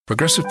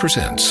Progressive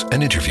presents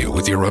an interview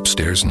with your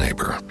upstairs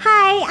neighbor.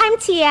 Hi, I'm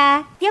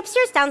Tia. The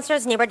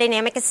upstairs-downstairs neighbor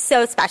dynamic is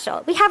so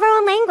special. We have our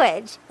own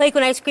language. Like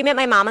when I scream at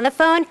my mom on the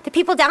phone, the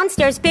people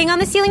downstairs bang on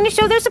the ceiling to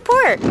show their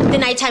support. The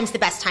nighttime's the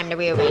best time to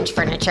rearrange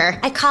furniture.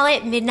 I call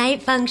it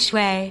midnight feng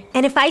shui.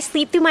 And if I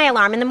sleep through my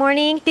alarm in the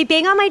morning, they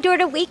bang on my door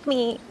to wake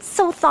me.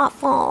 So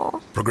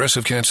thoughtful.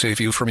 Progressive can't save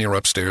you from your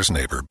upstairs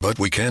neighbor, but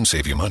we can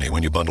save you money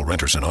when you bundle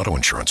renters and auto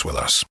insurance with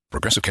us.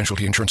 Progressive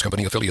Casualty Insurance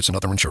Company, affiliates, and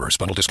other insurers.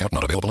 Bundle discount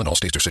not available in all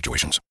states or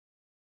situations.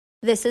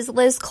 This is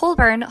Liz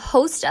Colburn,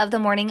 host of The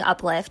Morning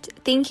Uplift.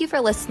 Thank you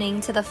for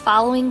listening to the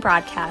following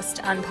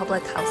broadcast on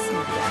Public House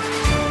Media.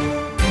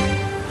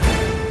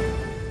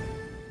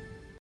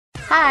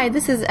 Hi,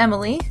 this is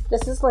Emily.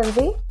 This is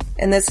Lindsay.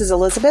 And this is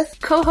Elizabeth,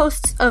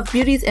 co-hosts of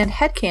Beauties and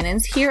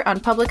Headcanons here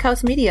on Public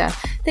House Media.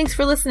 Thanks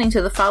for listening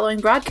to the following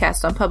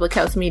broadcast on Public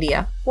House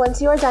Media.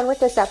 Once you are done with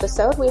this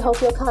episode, we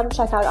hope you'll come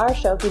check out our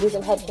show, Beauties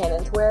and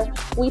Headcanons, where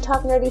we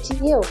talk nerdy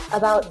to you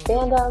about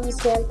fandoms,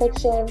 fan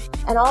fiction,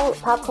 and all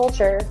pop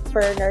culture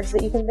for nerds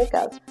that you can think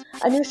of.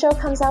 A new show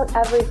comes out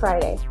every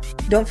Friday.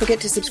 Don't forget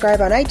to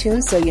subscribe on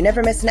iTunes so you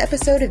never miss an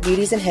episode of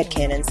Beauties and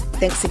Headcanons.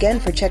 Thanks again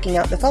for checking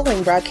out the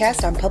following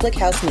broadcast on Public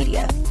House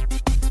Media.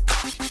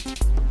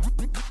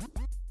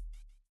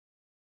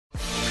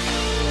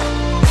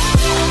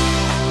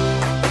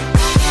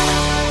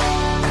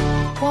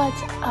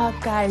 What's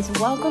up, guys?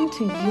 Welcome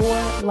to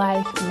Your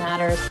Life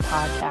Matters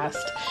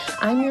podcast.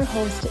 I'm your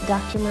host,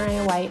 Dr.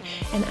 Mariah White,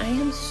 and I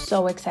am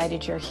so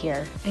excited you're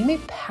here. I'm a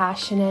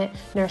passionate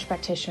nurse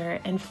practitioner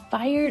and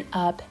fired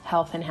up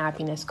health and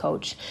happiness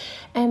coach,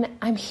 and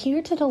I'm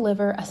here to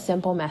deliver a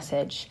simple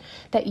message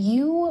that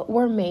you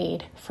were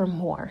made for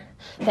more,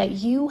 that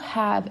you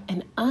have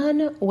an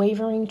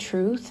unwavering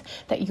truth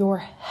that your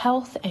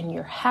health and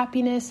your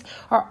happiness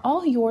are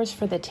all yours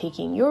for the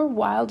taking. Your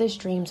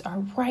wildest dreams are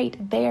right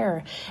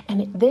there.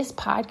 And this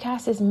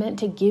podcast is meant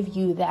to give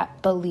you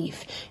that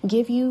belief,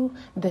 give you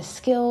the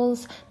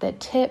skills, the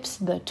tips,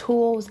 the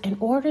tools in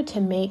order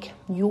to make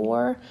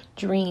your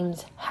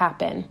dreams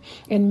happen.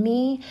 And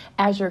me,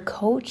 as your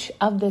coach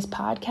of this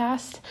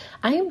podcast,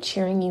 I am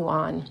cheering you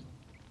on.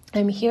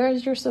 I'm here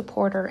as your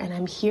supporter, and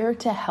I'm here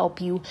to help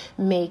you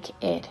make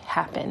it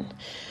happen.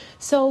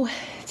 So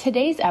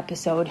today's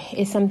episode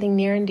is something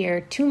near and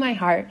dear to my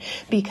heart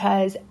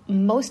because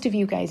most of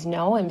you guys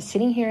know I'm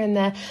sitting here in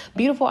the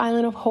beautiful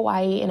island of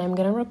Hawaii, and I'm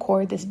going to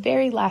record this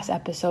very last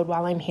episode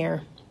while I'm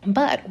here.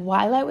 But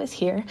while I was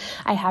here,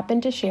 I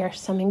happened to share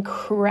some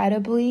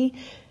incredibly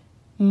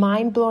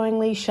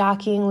mind-blowingly,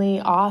 shockingly,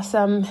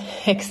 awesome,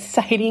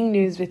 exciting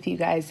news with you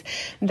guys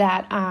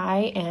that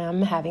I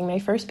am having my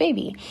first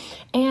baby.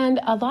 And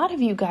a lot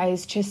of you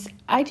guys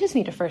I just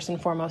need to first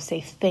and foremost say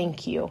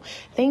thank you.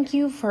 Thank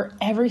you for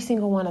every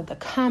single one of the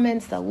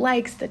comments, the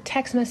likes, the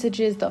text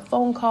messages, the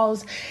phone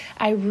calls.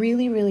 I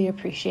really, really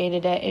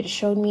appreciated it. It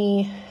showed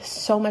me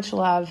so much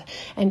love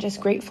and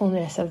just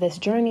gratefulness of this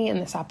journey and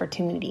this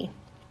opportunity.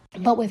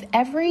 But with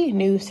every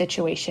new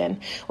situation,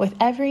 with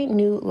every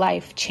new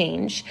life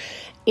change,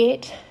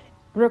 it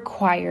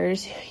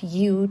requires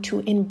you to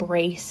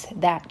embrace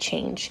that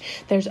change.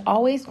 There's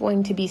always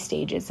going to be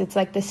stages. It's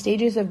like the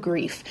stages of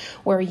grief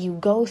where you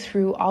go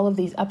through all of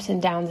these ups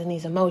and downs and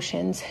these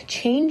emotions.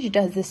 Change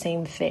does the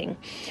same thing.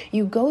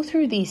 You go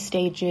through these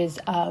stages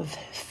of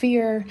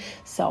fear,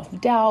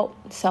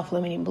 self-doubt,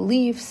 self-limiting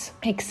beliefs,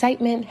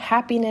 excitement,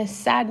 happiness,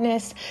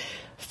 sadness,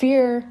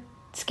 fear,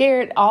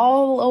 scared,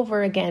 all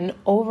over again,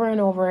 over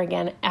and over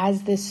again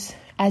as this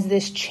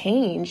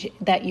change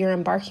that you're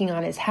embarking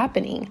on is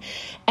happening.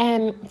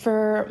 And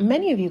for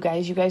many of you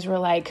guys were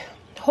like,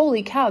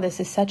 holy cow, this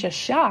is such a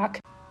shock.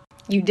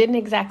 You didn't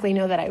exactly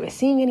know that I was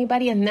seeing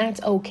anybody, and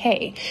that's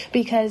okay.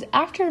 Because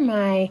after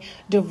my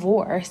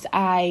divorce,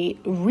 I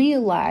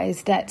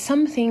realized that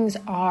some things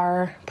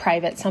are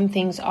private, some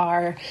things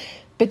are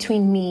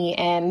between me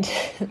and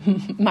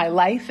my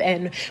life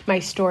and my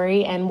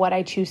story and what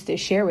I choose to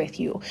share with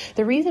you.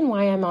 The reason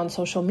why I'm on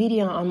social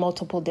media on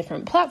multiple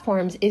different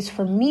platforms is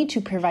for me to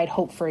provide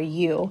hope for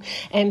you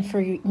and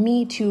for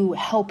me to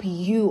help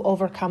you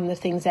overcome the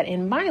things that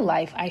in my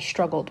life I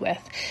struggled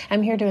with.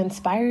 I'm here to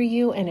inspire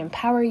you and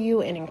empower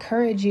you and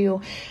encourage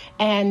you.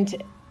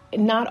 And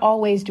not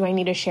always do I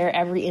need to share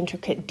every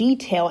intricate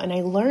detail. And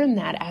I learned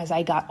that as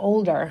I got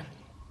older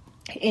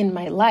in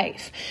my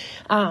life.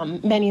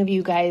 Many of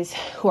you guys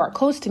who are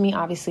close to me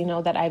obviously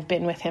know that I've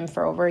been with him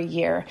for over a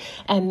year.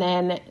 And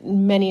then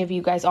many of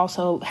you guys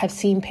also have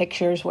seen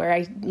pictures where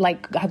I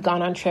have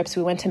gone on trips.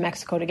 We went to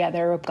Mexico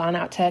together, we've gone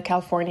out to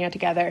California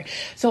together.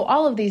 So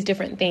all of these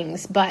different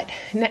things, but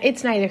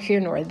it's neither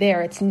here nor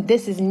there.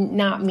 This is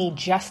not me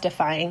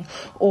justifying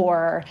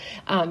or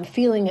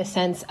feeling a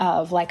sense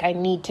of like I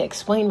need to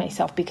explain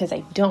myself, because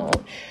I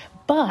don't.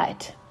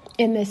 But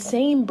in the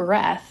same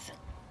breath,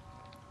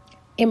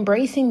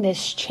 embracing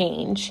this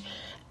change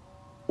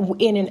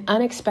in an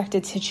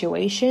unexpected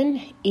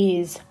situation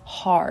is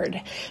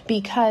hard,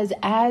 because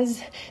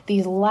as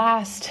these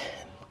last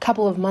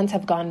couple of months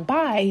have gone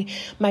by,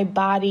 my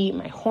body,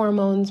 my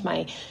hormones,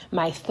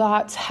 my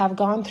thoughts have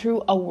gone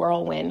through a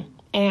whirlwind.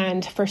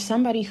 And for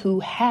somebody who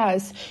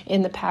has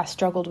in the past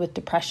struggled with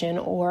depression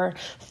or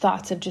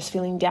thoughts of just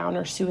feeling down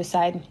or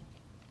suicide,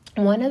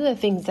 one of the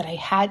things that I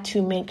had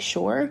to make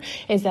sure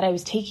is that I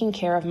was taking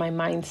care of my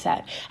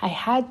mindset. I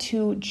had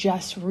to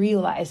just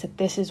realize that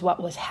this is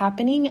what was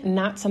happening,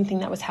 not something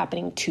that was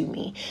happening to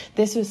me.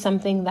 This was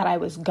something that I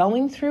was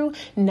going through,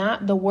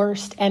 not the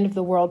worst end of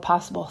the world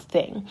possible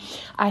thing.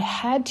 I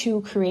had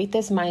to create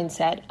this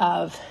mindset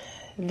of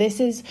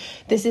this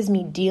is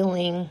me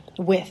dealing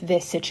with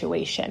this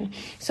situation.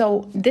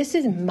 So this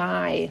is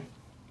my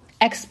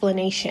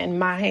explanation,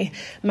 my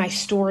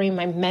story,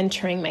 my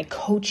mentoring, my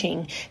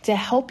coaching to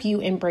help you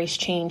embrace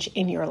change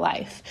in your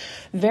life.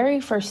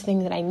 Very first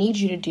thing that I need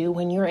you to do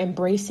when you're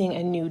embracing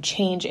a new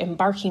change,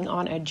 embarking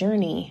on a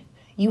journey,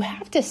 you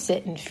have to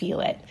sit and feel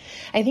it.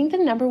 I think the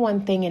number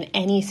one thing in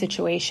any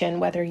situation,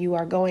 whether you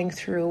are going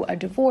through a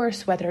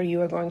divorce, whether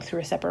you are going through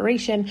a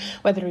separation,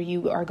 whether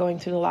you are going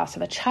through the loss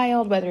of a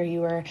child, whether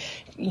you are,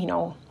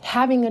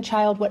 having a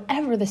child,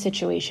 whatever the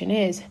situation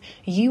is,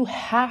 you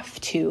have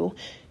to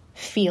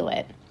feel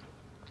it.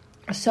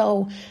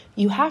 So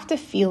you have to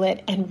feel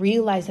it and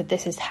realize that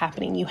this is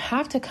happening. You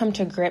have to come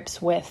to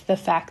grips with the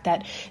fact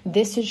that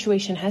this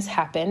situation has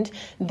happened.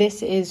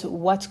 This is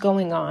what's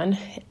going on.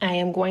 I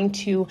am going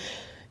to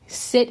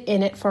sit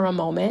in it for a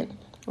moment,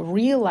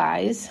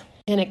 realize,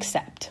 and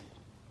accept.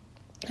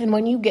 And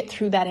when you get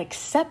through that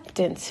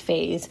acceptance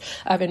phase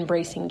of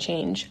embracing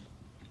change,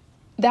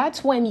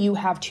 that's when you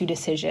have two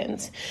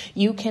decisions.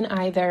 You can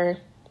either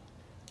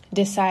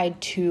decide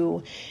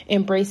to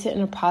embrace it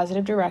in a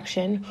positive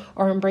direction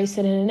or embrace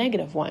it in a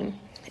negative one.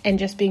 And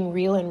just being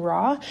real and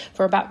raw,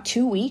 for about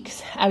 2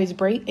 weeks, I was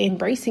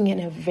embracing it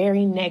in a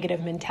very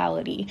negative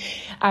mentality.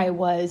 I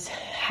was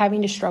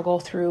having to struggle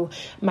through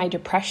my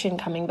depression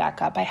coming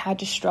back up. I had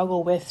to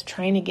struggle with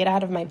trying to get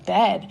out of my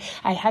bed.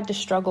 I had to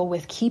struggle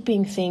with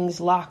keeping things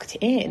locked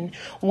in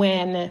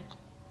when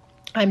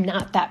I'm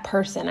not that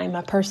person. I'm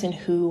a person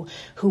who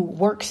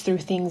works through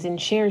things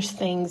and shares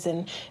things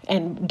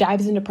and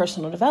dives into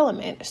personal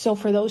development. So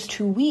for those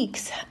 2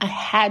 weeks, I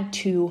had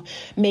to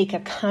make a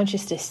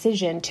conscious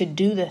decision to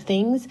do the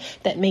things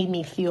that made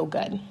me feel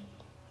good,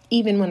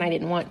 even when I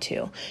didn't want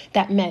to.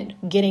 That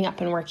meant getting up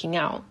and working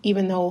out,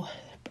 even though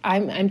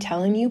I'm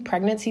telling you,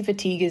 pregnancy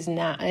fatigue it's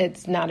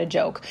not a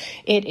joke.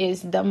 It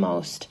is the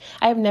most,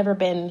 I have never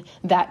been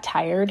that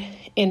tired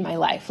in my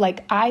life.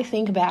 Like, I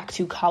think back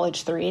to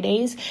college 3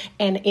 days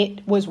and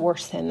it was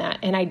worse than that.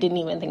 And I didn't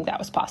even think that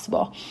was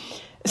possible.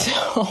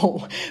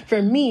 So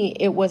for me,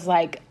 it was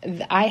like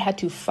I had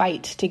to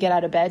fight to get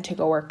out of bed to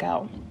go work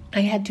out. I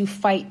had to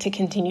fight to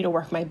continue to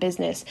work my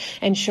business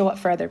and show up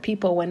for other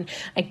people when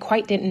I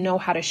quite didn't know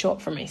how to show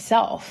up for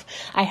myself.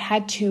 I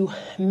had to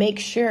make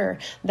sure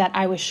that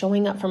I was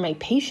showing up for my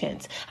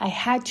patients. I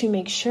had to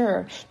make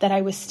sure that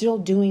I was still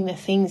doing the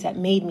things that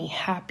made me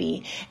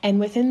happy. And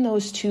within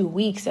those 2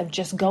 weeks of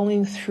just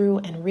going through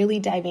and really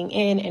diving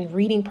in and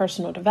reading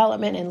personal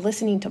development and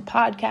listening to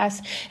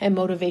podcasts and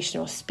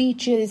motivational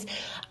speeches,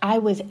 I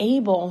was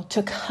able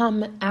to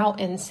come out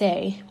and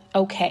say,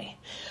 okay,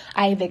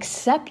 I've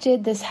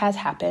accepted this has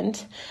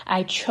happened.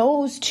 I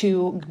chose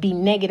to be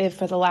negative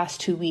for the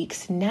last 2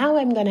 weeks. Now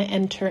I'm going to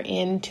enter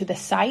into the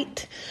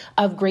site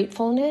of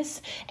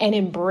gratefulness and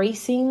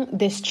embracing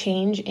this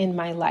change in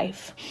my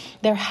life.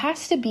 There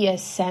has to be a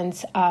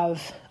sense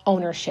of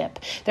ownership.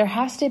 There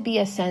has to be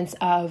a sense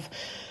of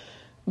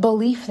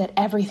belief that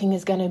everything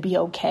is going to be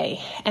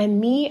okay. And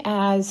me,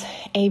 as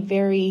a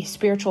very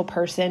spiritual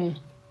person,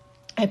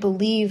 I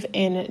believe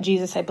in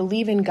Jesus. I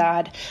believe in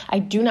God. I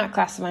do not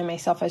classify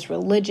myself as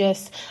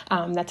religious.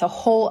 That's a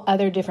whole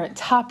other different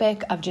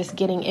topic of just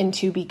getting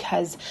into,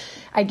 because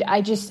it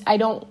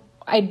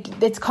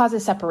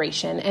causes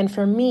separation. And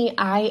for me,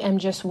 I am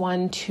just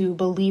one to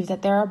believe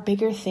that there are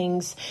bigger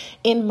things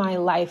in my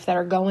life that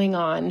are going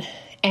on,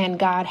 and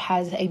God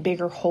has a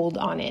bigger hold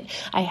on it.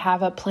 I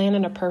have a plan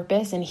and a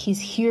purpose, and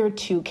He's here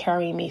to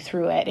carry me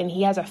through it. And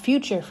He has a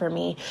future for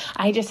me.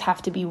 I just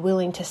have to be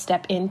willing to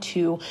step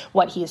into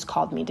what He has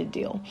called me to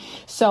do.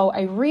 So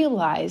I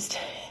realized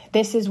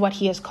this is what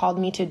He has called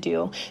me to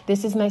do.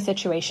 This is my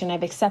situation.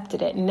 I've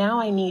accepted it. Now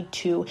I need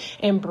to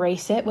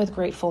embrace it with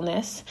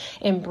gratefulness,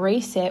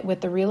 embrace it with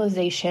the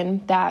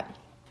realization that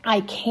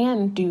I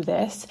can do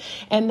this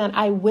and that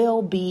I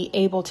will be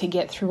able to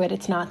get through it.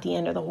 It's not the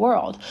end of the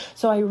world.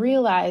 So I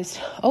realized,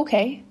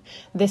 okay,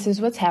 this is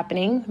what's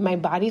happening. My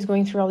body's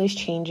going through all these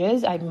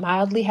changes. I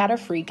mildly had a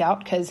freak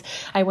out because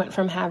I went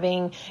from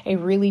having a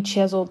really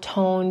chiseled,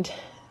 toned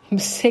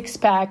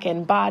six-pack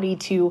and body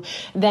to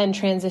then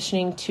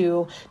transitioning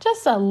to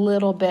just a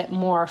little bit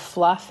more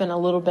fluff and a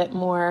little bit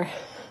more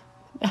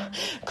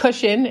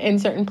cushion in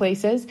certain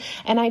places.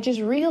 And I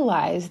just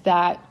realized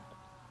that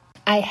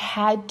I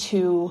had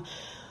to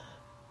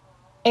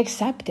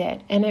accept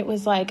it. And it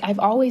was like, I've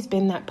always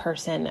been that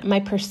person. My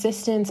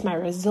persistence, my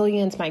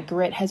resilience, my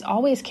grit has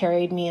always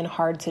carried me in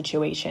hard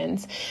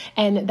situations.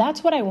 And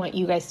that's what I want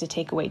you guys to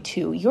take away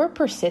too. Your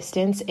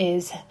persistence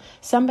is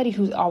somebody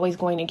who's always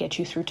going to get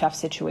you through tough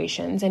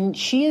situations. And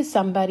he is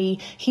somebody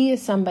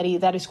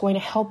that is going to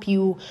help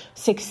you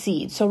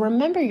succeed. So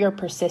remember your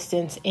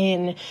persistence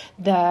in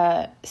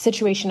the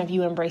situation of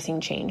you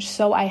embracing change.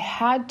 So I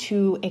had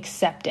to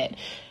accept it.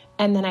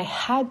 And then I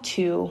had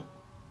to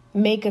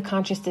make a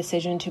conscious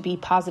decision to be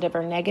positive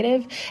or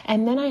negative.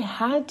 And then I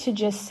had to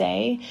just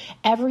say,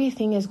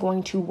 everything is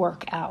going to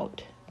work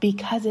out,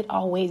 because it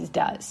always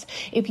does.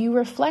 If you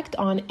reflect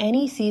on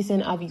any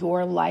season of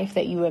your life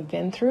that you have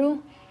been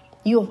through,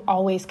 you have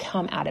always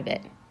come out of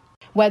it.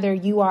 Whether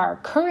you are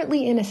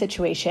currently in a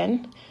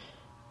situation,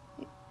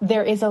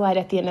 there is a light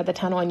at the end of the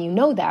tunnel, and you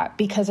know that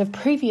because of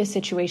previous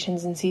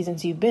situations and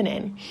seasons you've been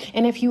in.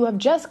 And if you have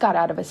just got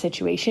out of a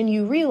situation,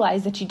 you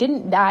realize that you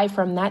didn't die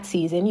from that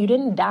season, you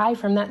didn't die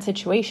from that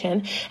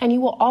situation, and you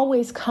will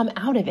always come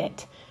out of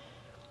it.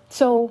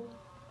 So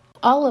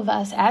all of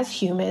us as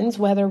humans,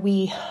 whether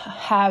we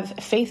have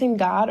faith in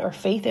God or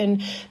faith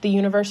in the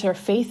universe or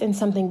faith in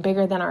something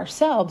bigger than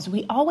ourselves,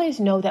 we always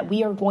know that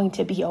we are going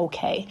to be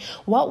okay.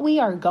 What we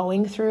are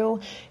going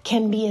through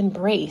can be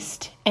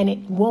embraced and it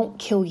won't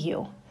kill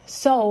you.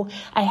 So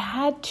I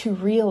had to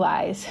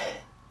realize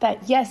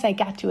that yes, I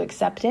got to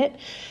accept it.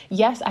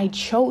 Yes, I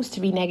chose to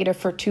be negative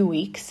for 2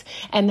 weeks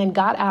and then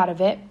got out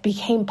of it,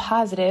 became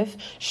positive,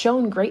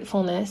 shown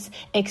gratefulness,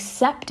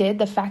 accepted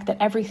the fact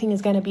that everything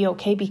is going to be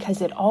okay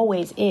because it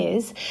always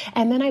is.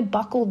 And then I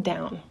buckled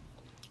down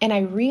and I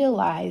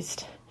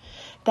realized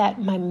that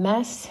my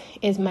mess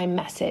is my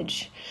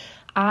message.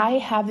 I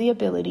have the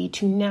ability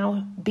to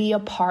now be a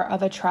part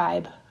of a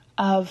tribe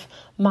of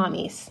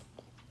mommies.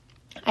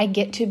 I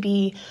get to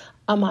be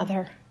a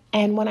mother.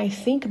 And when I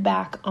think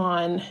back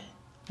on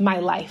my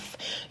life,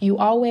 you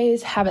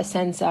always have a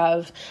sense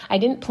of, I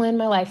didn't plan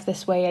my life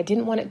this way. I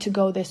didn't want it to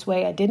go this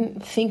way. I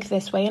didn't think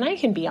this way. And I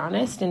can be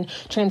honest and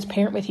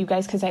transparent with you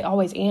guys because I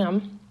always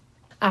am.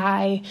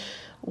 I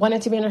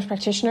wanted to be a nurse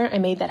practitioner. I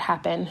made that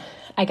happen.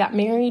 I got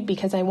married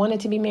because I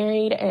wanted to be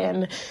married.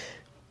 And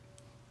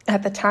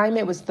at the time,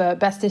 it was the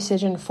best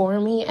decision for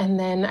me. And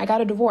then I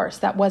got a divorce.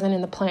 That wasn't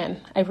in the plan.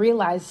 I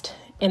realized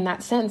in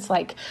that sense,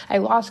 like I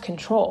lost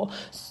control.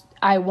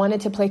 I wanted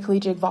to play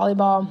collegiate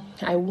volleyball.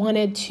 I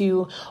wanted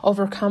to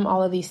overcome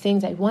all of these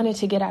things. I wanted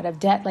to get out of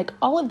debt. Like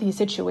all of these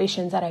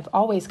situations that I've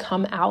always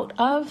come out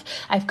of,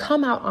 I've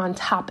come out on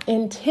top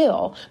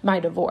until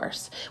my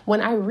divorce, when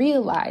I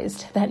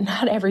realized that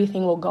not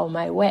everything will go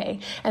my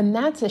way. And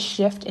that's a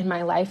shift in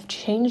my life,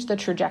 changed the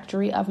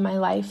trajectory of my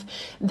life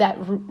that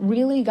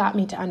really got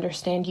me to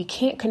understand you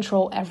can't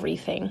control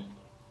everything.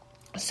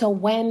 So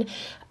when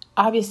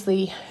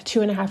obviously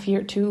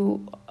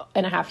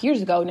 2.5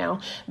 years ago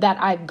now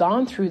that I've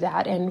gone through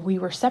that and we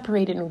were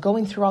separated and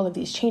going through all of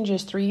these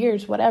changes, 3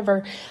 years,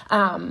 whatever,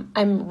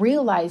 I'm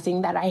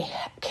realizing that I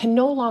can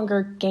no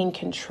longer gain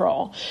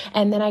control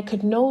and then I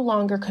could no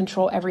longer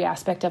control every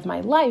aspect of my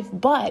life.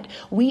 But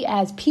we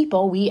as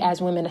people, we as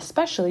women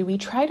especially, we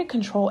try to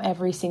control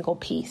every single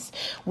piece.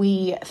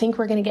 We think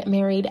we're going to get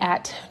married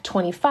at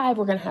 25.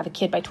 We're going to have a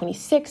kid by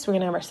 26. We're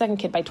going to have our second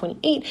kid by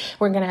 28.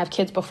 We're going to have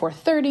kids before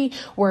 30.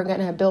 We're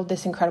going to build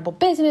this incredible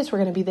business. We're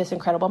going to be this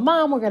incredible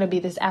mom. We're going to be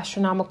this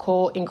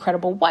astronomical,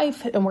 incredible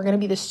wife. And we're going to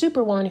be this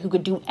superwoman who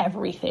could do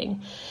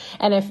everything.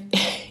 And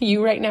if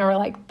you right now are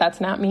like, that's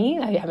not me,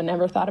 I haven't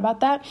never thought about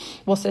that.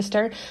 Well,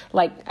 sister,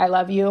 like, I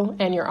love you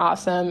and you're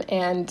awesome.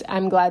 And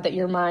I'm glad that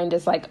your mind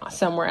is like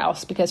somewhere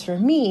else, because for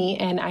me,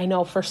 and I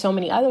know for so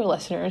many other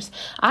listeners,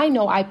 I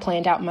know I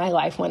planned out my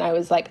life when I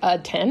was like a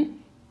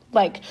 10,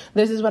 like,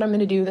 this is what I'm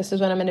going to do. This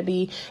is what I'm going to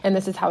be. And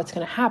this is how it's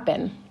going to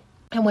happen.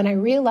 And when I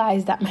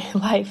realized that my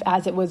life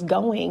as it was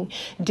going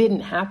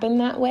didn't happen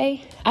that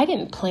way, I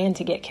didn't plan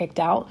to get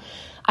kicked out.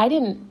 I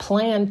didn't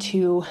plan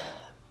to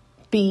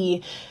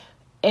be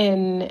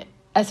in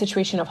a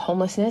situation of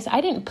homelessness.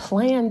 I didn't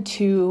plan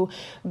to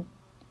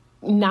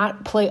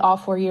not play all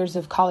 4 years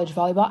of college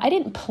volleyball. I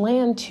didn't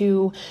plan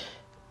to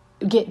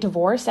get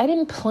divorced. I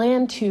didn't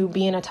plan to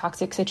be in a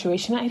toxic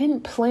situation. I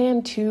didn't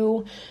plan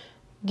to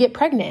get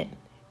pregnant.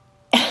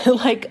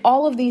 Like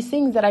all of these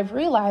things that I've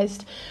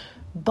realized.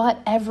 But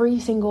every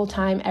single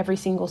time, every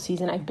single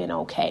season, I've been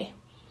okay.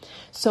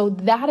 So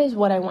that is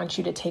what I want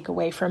you to take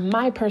away from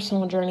my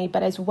personal journey,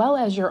 but as well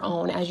as your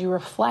own, as you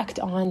reflect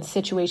on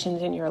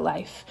situations in your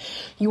life.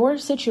 Your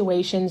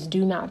situations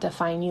do not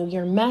define you.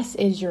 Your mess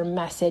is your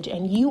message,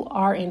 and you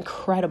are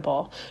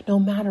incredible no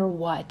matter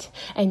what.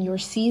 And your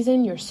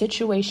season, your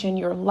situation,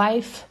 your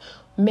life,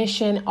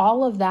 mission,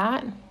 all of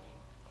that,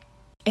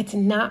 it's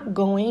not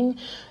going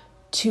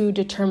to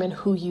determine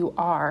who you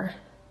are.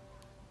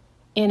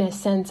 In a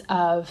sense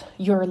of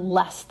you're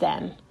less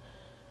than.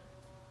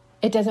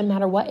 It doesn't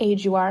matter what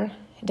age you are.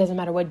 It doesn't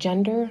matter what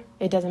gender.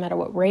 It doesn't matter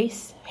what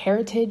race,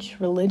 heritage,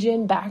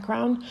 religion,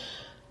 background.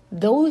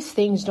 Those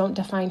things don't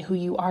define who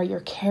you are. Your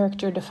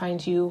character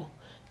defines you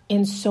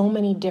in so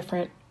many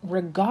different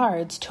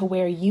regards, to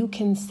where you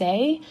can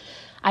say,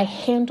 I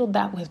handled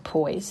that with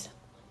poise.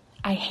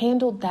 I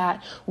handled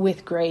that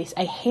with grace.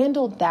 I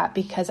handled that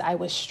because I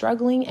was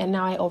struggling, and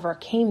now I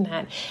overcame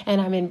that,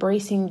 and I'm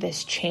embracing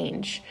this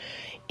change.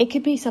 It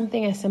could be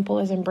something as simple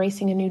as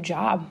embracing a new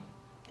job,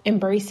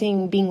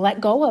 embracing being let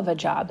go of a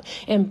job,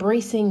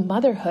 embracing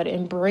motherhood,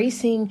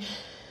 embracing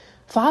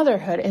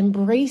fatherhood,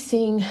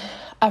 embracing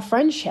a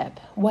friendship.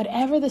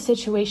 Whatever the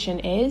situation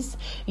is,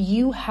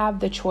 you have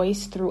the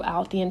choice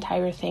throughout the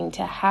entire thing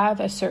to have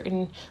a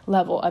certain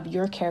level of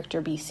your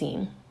character be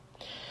seen.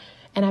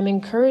 And I'm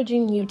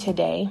encouraging you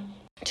today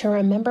to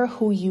remember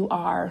who you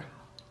are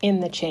in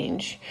the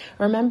change.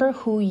 Remember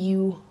who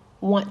you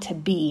want to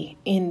be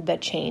in the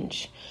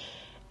change,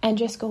 and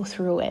just go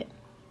through it.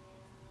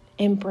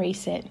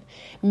 Embrace it.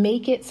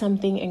 Make it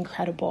something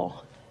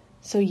incredible.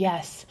 So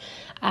yes,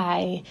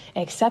 I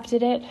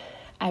accepted it.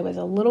 I was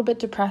a little bit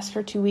depressed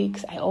for 2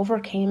 weeks. I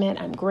overcame it.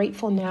 I'm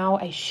grateful now.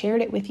 I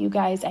shared it with you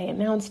guys. I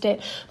announced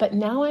it. But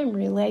now I'm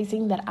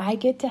realizing that I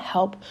get to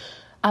help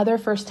other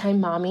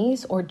first-time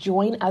mommies, or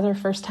join other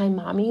first-time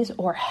mommies,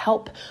 or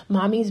help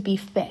mommies be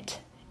fit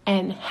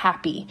and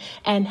happy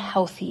and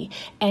healthy,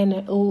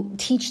 and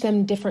teach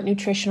them different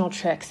nutritional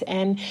tricks,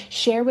 and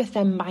share with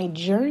them my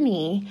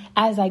journey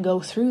as I go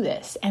through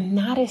this. And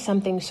that is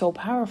something so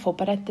powerful.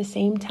 But at the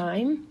same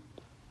time,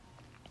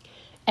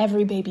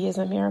 every baby is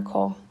a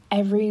miracle.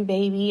 Every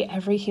baby,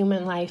 every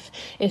human life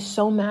is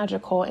so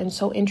magical and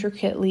so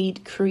intricately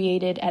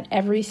created at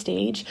every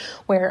stage,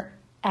 where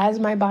as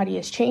my body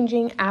is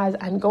changing, as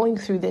I'm going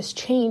through this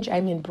change,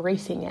 I'm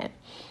embracing it.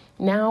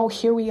 Now,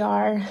 here we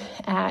are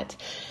at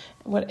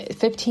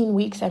 15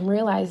 weeks, I'm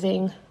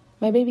realizing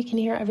my baby can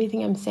hear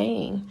everything I'm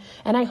saying.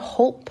 And I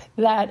hope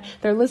that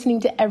they're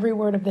listening to every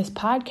word of this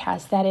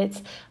podcast,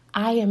 that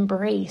I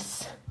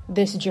embrace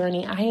this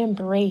journey. I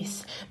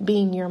embrace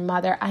being your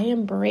mother. I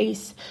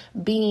embrace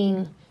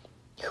being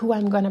who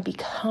I'm going to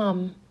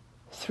become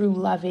through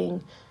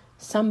loving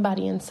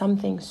somebody and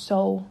something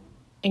so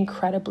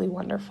incredibly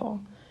wonderful.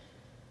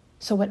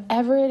 So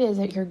whatever it is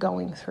that you're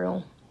going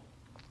through,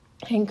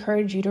 I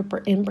encourage you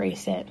to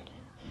embrace it.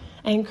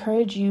 I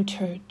encourage you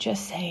to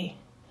just say,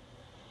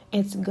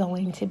 it's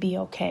going to be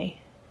okay,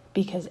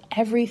 because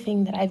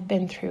everything that I've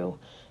been through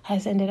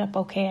has ended up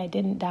okay. I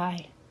didn't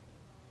die.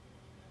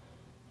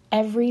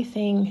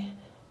 Everything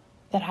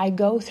that I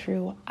go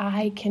through,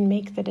 I can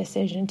make the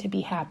decision to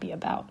be happy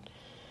about.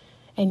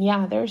 And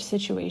yeah, there's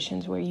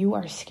situations where you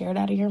are scared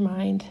out of your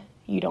mind.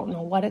 You don't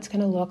know what it's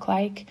going to look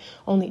like.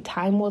 Only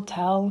time will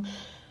tell.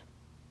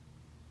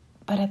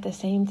 But at the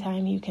same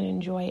time, you can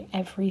enjoy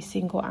every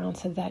single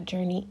ounce of that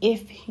journey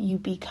if you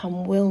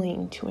become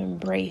willing to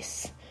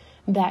embrace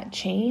that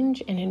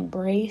change and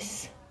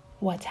embrace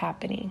what's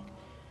happening.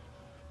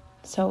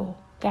 So,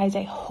 guys,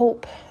 I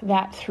hope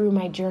that through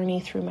my journey,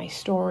 through my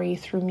story,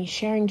 through me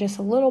sharing just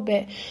a little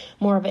bit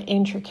more of an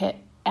intricate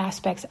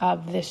aspects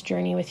of this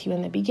journey with you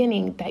in the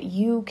beginning, that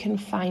you can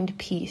find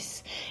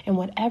peace in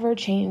whatever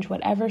change,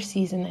 whatever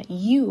season that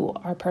you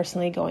are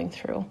personally going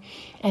through.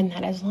 And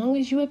that as long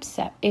as you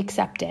accept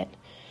it,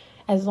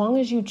 as long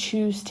as you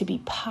choose to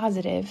be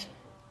positive,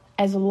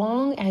 as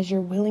long as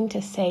you're willing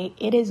to say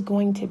it is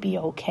going to be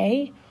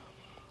okay,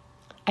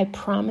 I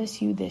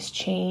promise you this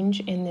change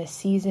in this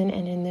season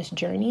and in this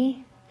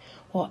journey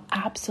will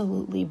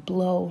absolutely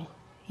blow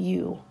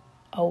you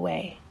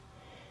away.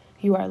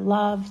 You are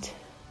loved.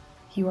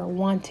 You are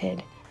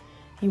wanted.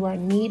 You are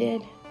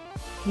needed.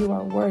 You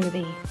are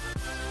worthy.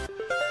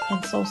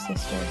 And so,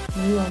 sister,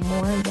 you are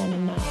more than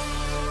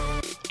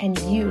enough. And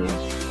you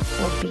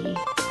will be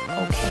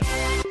okay.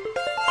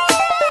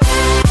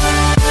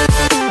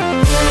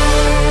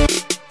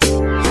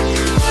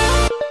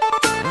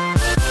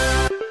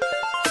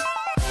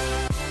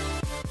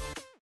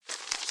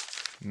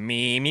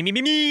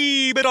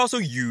 Me, but also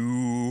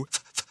you.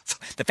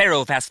 The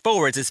Pharaoh fast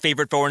forwards his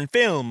favorite foreign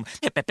film,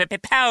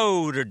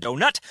 Powder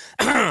Donut.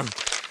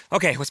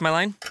 Okay, what's my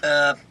line?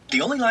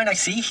 The only line I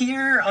see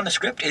here on the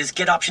script is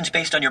get options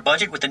based on your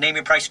budget with the Name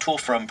Your Price tool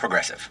from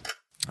Progressive.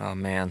 Oh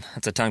man,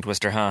 that's a tongue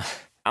twister, huh?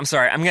 I'm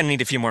sorry, I'm gonna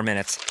need a few more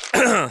minutes.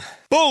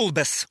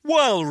 Bulbous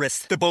Walrus,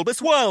 the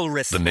Bulbous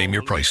Walrus. The Name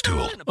Your Price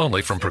tool,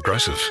 only from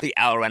Progressive. The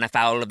owl ran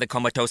afoul of the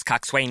comatose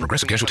coxswain.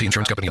 Progressive Casualty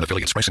Insurance Company and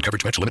affiliates. Price and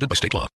coverage match limited by state law.